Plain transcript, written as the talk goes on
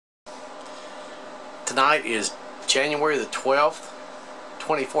Tonight is January the 12th,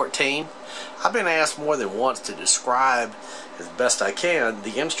 2014. I've been asked more than once to describe as best I can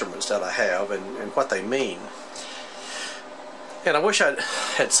the instruments that I have and what they mean. And I wish I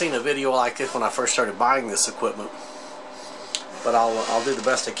had seen a video like this when I first started buying this equipment, but I'll do the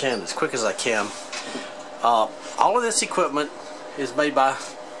best I can as quick as I can. All of this equipment is made by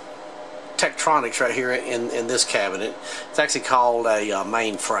Tektronix right here in this cabinet. It's actually called a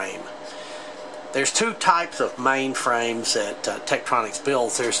mainframe. There's two types of mainframes that Tektronix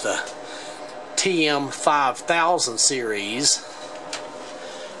builds. There's the TM5000 series,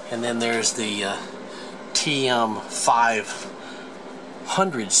 and then there's the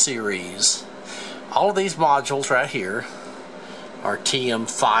TM500 series. All of these modules right here are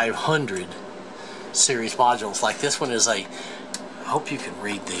TM500 series modules. Like this one is I hope you can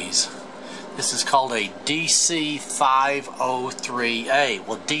read these. This is called a DC503A.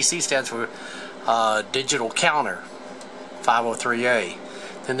 Well, DC stands for digital counter, 503A.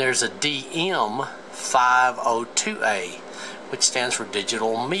 Then there's a DM502A, which stands for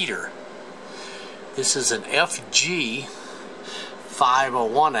digital meter. This is an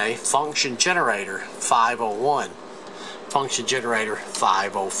FG501A, function generator 501, function generator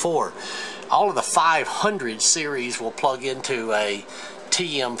 504. All of the 500 series will plug into a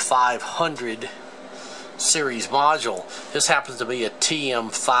TM500 series module. This happens to be a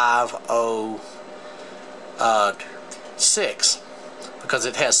TM506 because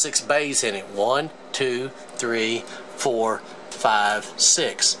it has 6 bays in it. 1, 2, 3, 4, 5,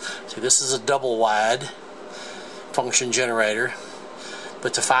 6. So this is a double wide function generator, but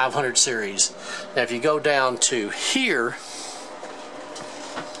it's a 500 series. Now if you go down to here,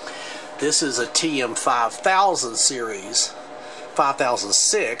 this is a TM5000 series,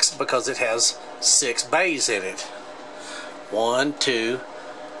 5006, because it has 6 bays in it. 1, 2,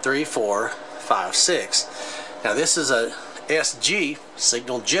 3, 4, 5, 6. Now this is a SG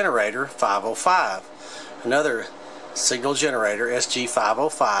signal generator 505. Another signal generator,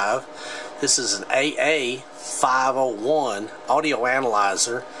 SG505. This is an AA 501 audio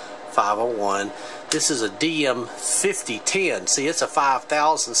analyzer 501. This is a DM5010. See, it's a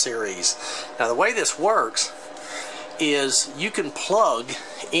 5000 series. Now the way this works is you can plug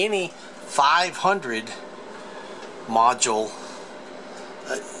any 500 module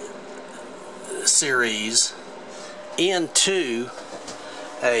series into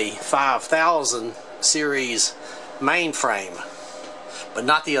a 5000 series mainframe, but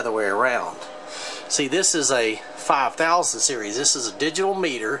not the other way around. See, this is a 5000 series. This is a digital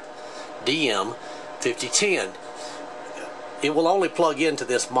meter, DM5010. It will only plug into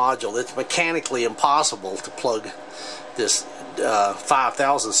this module. It's mechanically impossible to plug this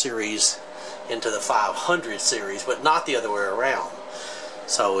 5000 series into the 500 series, but not the other way around.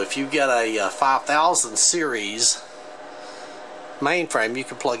 So if you get a 5000 series mainframe, you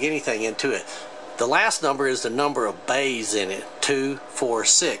can plug anything into it. The last number is the number of bays in it, 2, 4,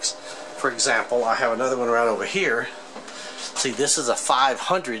 6. For example, I have another one right over here. See, this is a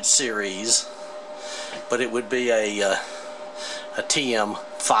 500 series, but it would be a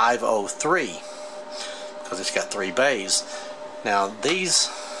TM503 because it's got 3 bays. Now these,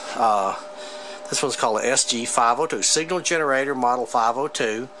 this one's called a SG502, signal generator model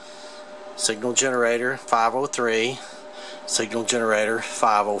 502, signal generator 503, signal generator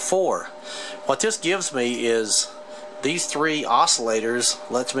 504. What this gives me is these 3 oscillators.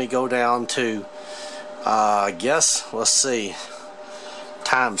 Lets me go down to I guess, let's see,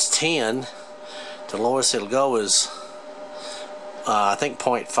 times 10. The lowest it'll go is I think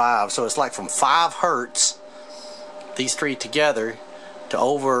 0.5. So it's like from 5 hertz, these 3 together, to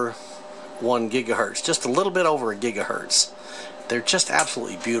over 1 gigahertz, just a little bit over a gigahertz. They're just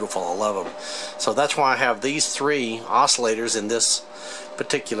absolutely beautiful. I love them. So that's why I have these 3 oscillators in this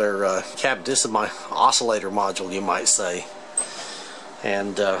particular cabinet. This is my oscillator module, you might say.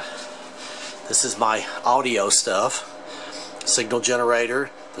 And this is my audio stuff. Signal generator.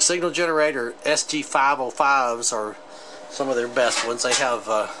 The signal generator SG505s are some of their best ones. They have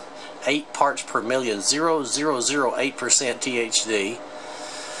 8 parts per million, 0.008% THD.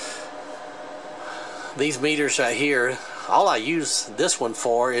 These meters right here, all I use this one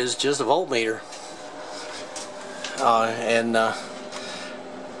for is just a voltmeter. And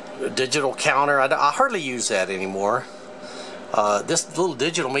digital counter, I hardly use that anymore. This little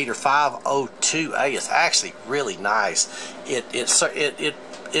digital meter 502A is actually really nice.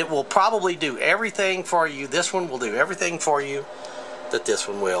 It will probably do everything for you. This one will do everything for you that this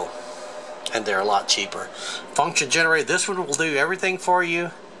one will, and they're a lot cheaper. Function generator, this one will do everything for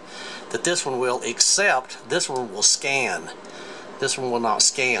you that this one will, except this one will scan. This one will not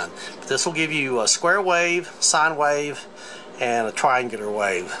scan. But this will give you a square wave, sine wave, and a triangular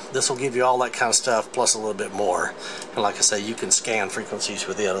wave. This will give you all that kind of stuff plus a little bit more. And like I say, you can scan frequencies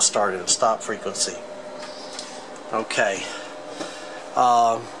with it, a start and stop frequency. Okay.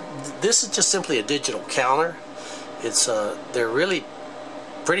 This is just simply a digital counter. It's they're really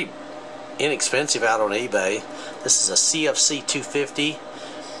pretty inexpensive out on eBay. This is a CFC 250.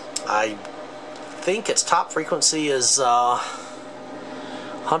 I think its top frequency is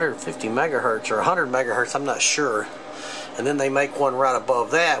 150 megahertz or 100 megahertz. I'm not sure. And then they make one right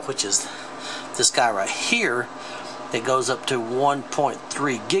above that, which is this guy right here. It goes up to 1.3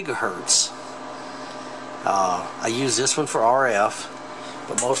 gigahertz. I use this one for RF,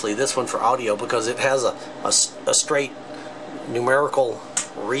 but mostly this one for audio because it has a straight numerical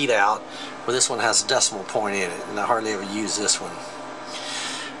readout, where this one has a decimal point in it, and I hardly ever use this one.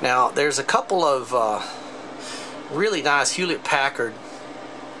 Now, there's a couple of really nice Hewlett-Packard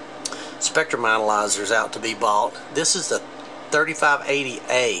spectrum analyzers out to be bought. This is the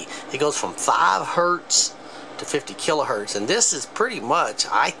 3580A. It goes from 5 hertz to 50 kilohertz, and this is pretty much,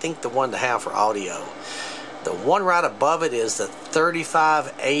 I think, the one to have for audio. The one right above it is the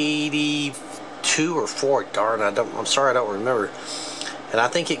 3582 or 4. Darn, I'm sorry, I don't remember. And I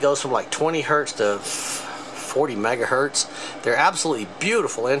think it goes from like 20 hertz to 40 megahertz. They're absolutely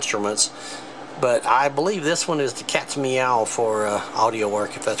beautiful instruments, but I believe this one is the cat's meow for audio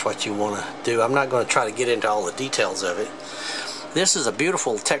work, if that's what you want to do. I'm not going to try to get into all the details of it. This is a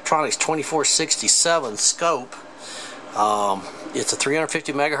beautiful Tektronix 2467 scope. It's a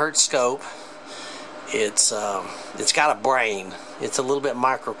 350 megahertz scope. It's got a brain. It's a little bit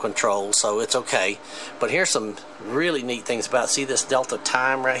microcontrolled, so it's okay. But here's some really neat things about it. See this delta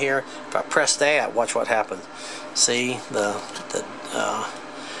time right here? If I press that, watch what happens. See the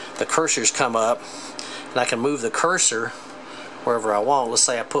cursors come up, and I can move the cursor wherever I want. Let's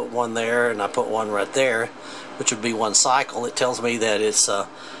say I put one there and I put one right there, which would be one cycle. It tells me that it's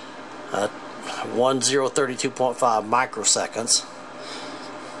 1032.5 microseconds.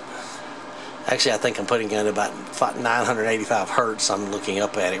 Actually, I think I'm putting in about 985 hertz. I'm looking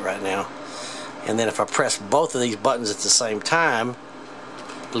up at it right now. And then if I press both of these buttons at the same time,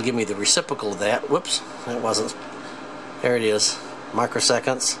 it'll give me the reciprocal of that. Whoops, it wasn't. There it is,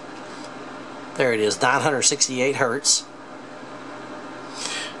 microseconds. There it is, 968 hertz.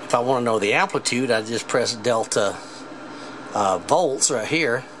 If I want to know the amplitude, I just press delta volts right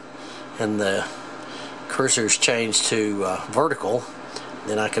here, and the cursor's changed to vertical.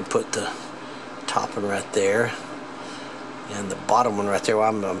 Then I can put the top one right there and the bottom one right there.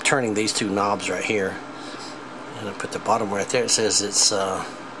 Well, I'm turning these two knobs right here, and I put the bottom right there. It says it's well,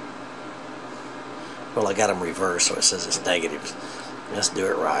 I got them reversed, so it says it's negative. Let's do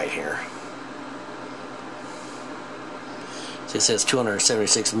it right here. So it says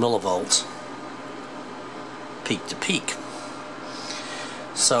 276 millivolts peak to peak.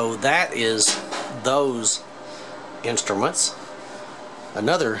 So that is those instruments.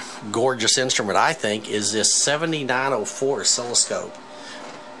 Another gorgeous instrument, I think, is this 7904 oscilloscope.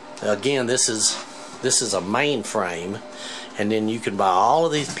 Again, this is a mainframe, and then you can buy all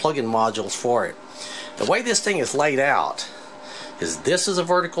of these plug-in modules for it. The way this thing is laid out is this is a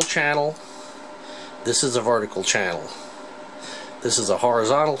vertical channel, this is a vertical channel, this is a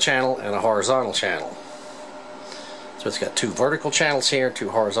horizontal channel, and a horizontal channel. So it's got 2 vertical channels here, 2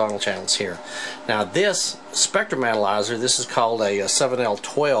 horizontal channels here. Now this spectrum analyzer, this is called a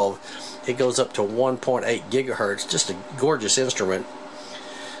 7L12. It goes up to 1.8 gigahertz. Just a gorgeous instrument.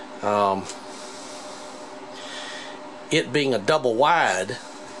 It being a double wide,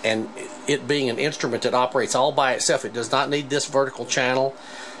 and it being an instrument that operates all by itself, it does not need this vertical channel.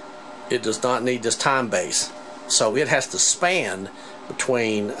 It does not need this time base. So it has to span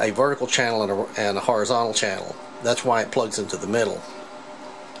between a vertical channel and a horizontal channel. That's why it plugs into the middle.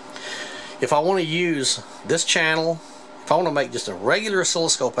 If I want to use this channel, if I want to make just a regular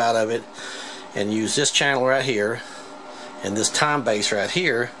oscilloscope out of it and use this channel right here and this time base right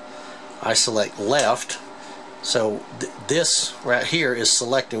here, I select left. So this right here is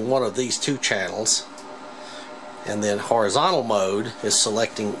selecting one of these 2 channels, and then horizontal mode is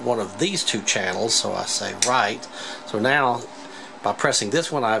selecting one of these 2 channels, so I say right. So now by pressing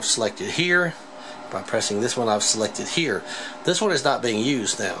this one, I've selected here. By pressing this one, I've selected here. This one is not being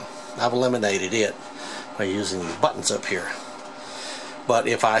used now. I've eliminated it by using the buttons up here. But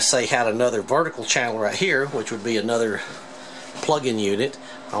if I say had another vertical channel right here, which would be another plug-in unit,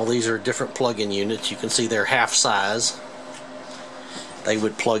 all these are different plug-in units. You can see they're half size. They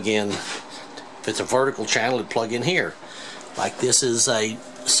would plug in, if it's a vertical channel, it'd plug in here. Like this is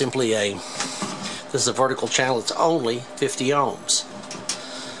simply a This is a vertical channel. It's only 50 ohms.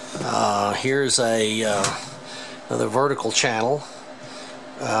 Here's another vertical channel,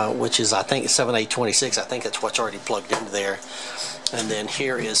 which is, I think, 7826. I think that's what's already plugged into there. And then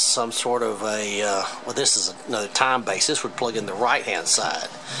here is some sort of a, well, this is another time base. This would plug in the right-hand side.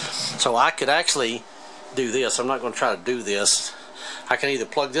 So I could actually do this. I'm not going to try to do this. I can either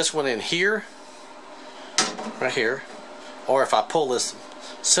plug this one in here, right here, or if I pull this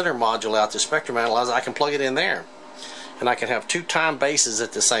center module out, the spectrum analyzer, I can plug it in there. And I can have two time bases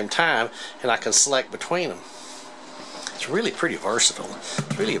at the same time, and I can select between them. It's really pretty versatile.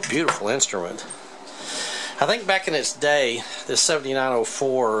 It's really a beautiful instrument. I think back in its day, this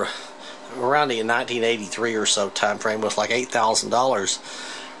 7904, around the 1983 or so time frame, was like $8,000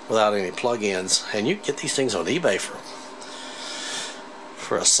 without any plug-ins. And you can get these things on eBay for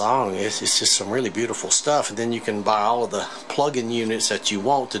a song. It's just some really beautiful stuff. And then you can buy all of the plug-in units that you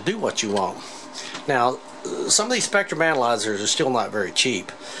want to do what you want. Now, some of these spectrum analyzers are still not very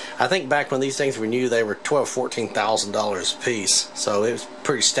cheap. I think back when these things were new, they were $12,000, $14,000 a piece. So it was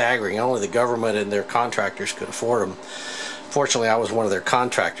pretty staggering. Only the government and their contractors could afford them. Fortunately, I was one of their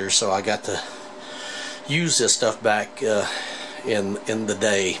contractors, so I got to use this stuff back in the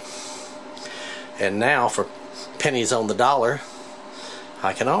day. And now, for pennies on the dollar,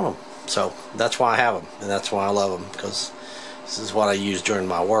 I can own them. So that's why I have them, and that's why I love them, because this is what I use during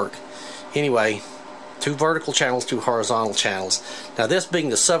my work. Anyway, two vertical channels, two horizontal channels. Now, this being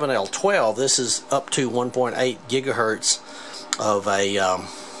the 7L12, this is up to 1.8 gigahertz of a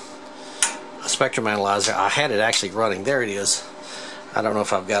spectrum analyzer. I had it actually running. There it is. I don't know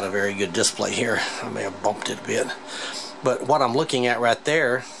if I've got a very good display here. I may have bumped it a bit. But what I'm looking at right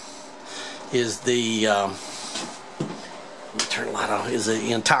there is the let me turn the light on, is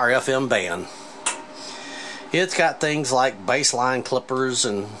the entire FM band. It's got things like baseline clippers,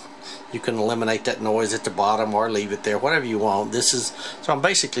 and you can eliminate that noise at the bottom or leave it there, whatever you want. This is, so I'm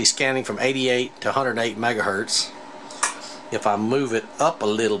basically scanning from 88 to 108 megahertz. If I move it up a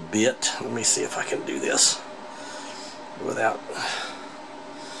little bit, let me see if I can do this without,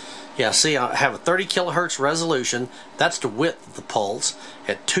 yeah, see, I have a 30 kilohertz resolution. That's the width of the pulse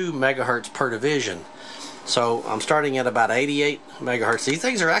at 2 megahertz per division. So I'm starting at about 88 megahertz. These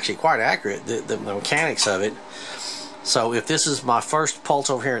things are actually quite accurate, the mechanics of it. So if this is my first pulse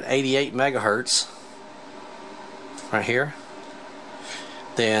over here at 88 megahertz, right here,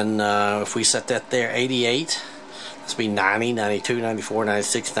 then if we set that there, 88, this will be 90, 92, 94,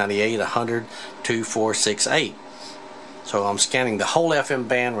 96, 98, 100, 2, 4, 6, 8. So I'm scanning the whole FM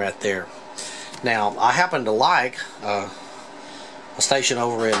band right there. Now, I happen to like a station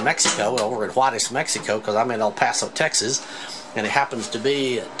over in Mexico, over in Juarez, Mexico, because I'm in El Paso, Texas, and it happens to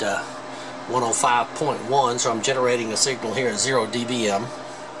be at 105.1, so I'm generating a signal here at 0 dBm,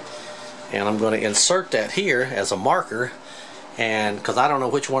 and I'm going to insert that here as a marker, and because I don't know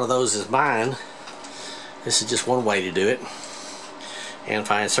which one of those is mine, this is just one way to do it. And if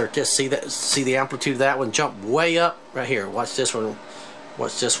I insert this, see the amplitude of that one jump way up right here. Watch this one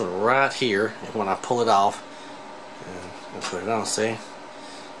right here, and when I pull it off and put it on, see?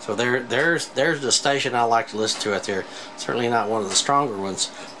 So there's the station I like to listen to out there. Certainly not one of the stronger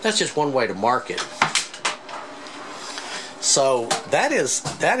ones. That's just one way to mark it. So that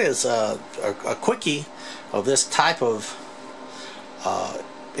is a quickie of this type of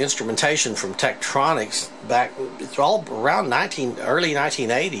instrumentation from Tektronix back. It's all around early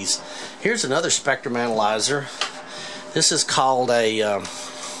 1980s. Here's another spectrum analyzer. This is called a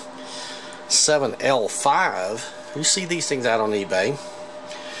 7L5. You see these things out on eBay.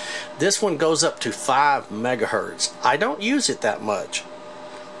 This one goes up to 5 megahertz. I don't use it that much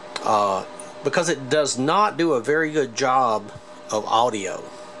because it does not do a very good job of audio.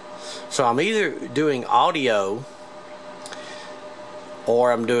 So I'm either doing audio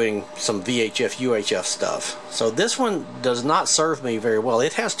or I'm doing some VHF, UHF stuff. So this one does not serve me very well.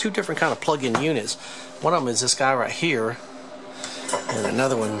 It has two different kind of plug-in units. One of them is this guy right here, and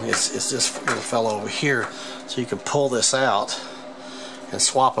another one is this little fellow over here. So you can pull this out and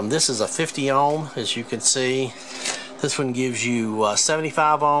swap them. This is a 50 ohm, as you can see. This one gives you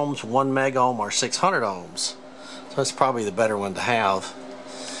 75 ohms, 1 meg ohm, or 600 ohms. So that's probably the better one to have.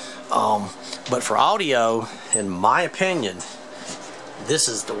 But for audio, in my opinion, this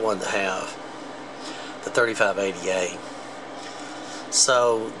is the one to have, the 3580A.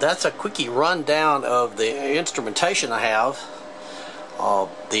 So that's a quickie rundown of the instrumentation I have.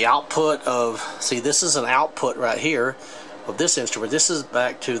 The output of, see, this is an output right here of this instrument. This is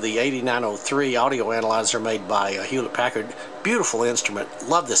back to the 8903 audio analyzer made by Hewlett-Packard. Beautiful instrument.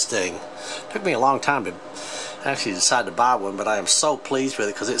 Love this thing. Took me a long time to actually decide to buy one, but I am so pleased with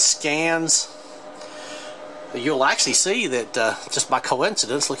it because it scans you'll actually see that just by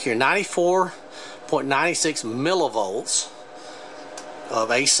coincidence, look here, 94.96 millivolts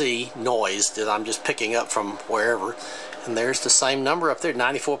of AC noise that I'm just picking up from wherever, and there's the same number up there,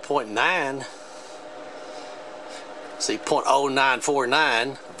 94.9. See,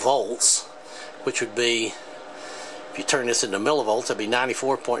 0.0949 volts, which would be, if you turn this into millivolts, it'd be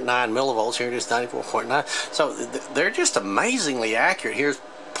 94.9 millivolts. Here it is, 94.9. So they're just amazingly accurate. Here's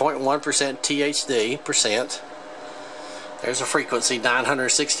 0.1% THD percent. There's a frequency,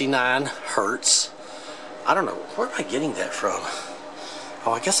 969 hertz. I don't know, where am I getting that from?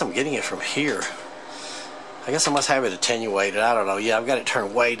 Oh, I guess I'm getting it from here. I guess I must have it attenuated. I don't know. Yeah, I've got it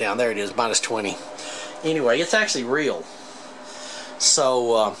turned way down. There it is, minus 20. Anyway, it's actually real.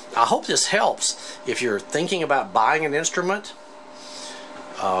 So I hope this helps. If you're thinking about buying an instrument,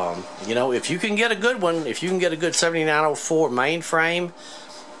 you know, if you can get a good one, if you can get a good 7904 mainframe,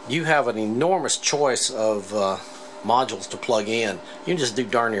 you have an enormous choice of modules to plug in. You can just do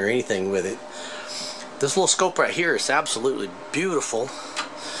darn near anything with it. This little scope right here is absolutely beautiful,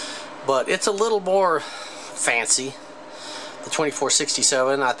 but it's a little more fancy. The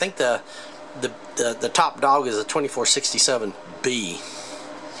 2467, I think the top dog is a 2467B.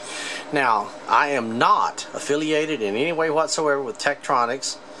 Now, I am not affiliated in any way whatsoever with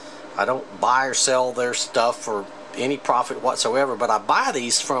Tektronix. I don't buy or sell their stuff for any profit whatsoever, but I buy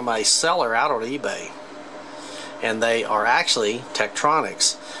these from a seller out on eBay, and they are actually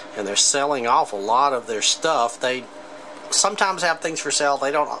Tektronix, and they're selling off a lot of their stuff. They sometimes have things for sale.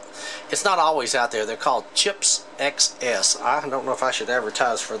 They don't. It's not always out there. They're called Chips XS. I don't know if I should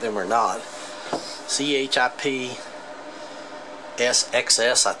advertise for them or not. CHIPSXS,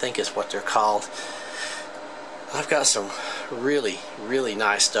 I think is what they're called. I've got some really, really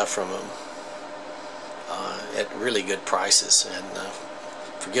nice stuff from them at really good prices, and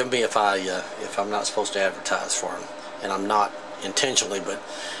forgive me if I'm not supposed to advertise for them, and I'm not intentionally, but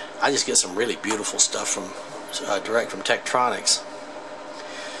I just get some really beautiful stuff from direct from Tektronix.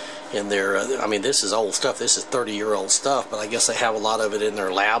 And they're, I mean, this is old stuff. This is 30-year-old stuff, but I guess they have a lot of it in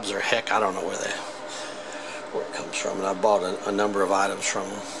their labs, or heck, I don't know where it comes from. And I bought a number of items from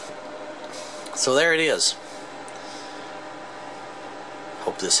them. So there it is.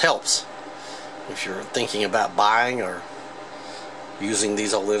 Hope this helps. If you're thinking about buying or using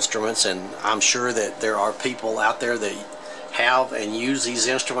these old instruments, and I'm sure that there are people out there that have and use these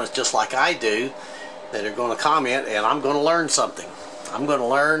instruments just like I do, that are going to comment, and I'm going to learn something. I'm going to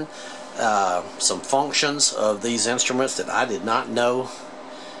learn some functions of these instruments that I did not know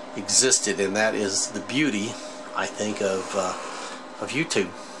existed, and that is the beauty, I think, of YouTube.